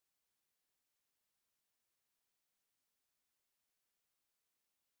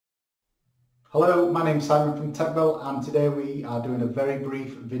Hello, my name is Simon from Techbelt, and today we are doing a very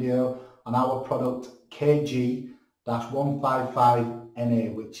brief video on our product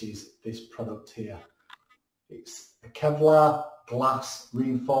KG-155NA, which is this product here. It's a Kevlar glass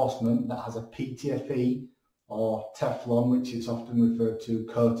reinforcement that has a PTFE or Teflon, which is often referred to,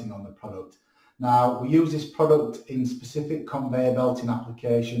 coating on the product. Now, we use this product in specific conveyor belting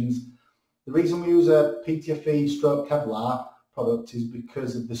applications. The reason we use a PTFE stroke Kevlar product is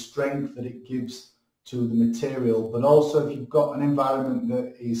because of the strength that it gives to the material, but also if you've got an environment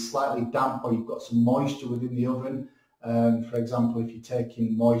that is slightly damp or you've got some moisture within the oven, for example, if you're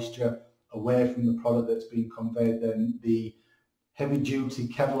taking moisture away from the product that's being conveyed, then the heavy duty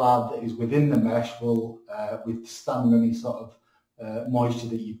Kevlar that is within the mesh will withstand any sort of moisture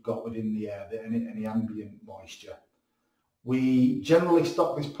that you've got within the air, any ambient moisture. We generally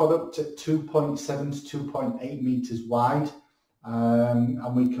stock this product at 2.7 to 2.8 meters wide.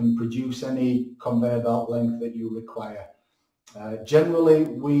 And we can produce any conveyor belt length that you require. Generally,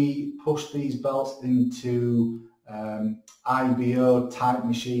 we push these belts into IBO type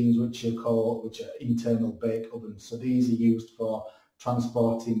machines, which are internal bake ovens. So these are used for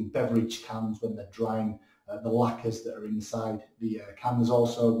transporting beverage cans when they're drying the lacquers that are inside the can. There's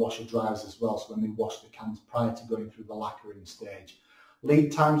also washer dryers as well, so when they wash the cans prior to going through the lacquering stage.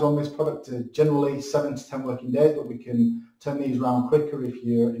 Lead times on this product are generally 7 to 10 working days, but we can turn these around quicker. If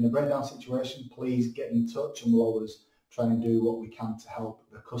you're in a breakdown situation, please get in touch and we'll always try and do what we can to help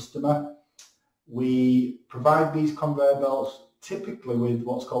the customer. We provide these conveyor belts typically with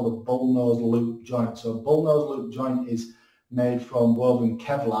what's called a bullnose loop joint. So a bullnose loop joint is made from woven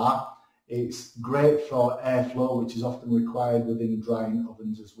Kevlar. It's great for airflow, which is often required within drying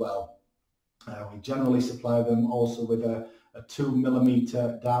ovens as well. We generally supply them also with a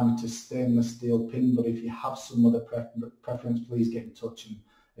 2mm diameter stainless steel pin, but if you have some other preference, please get in touch, and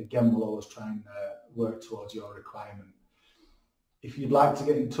again we'll always try and work towards your requirement. If you'd like to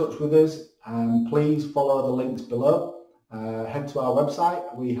get in touch with us, please follow the links below. Head to our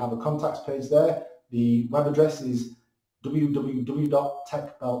website, we have a contacts page there. The web address is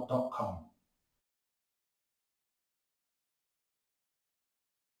www.techbelt.com.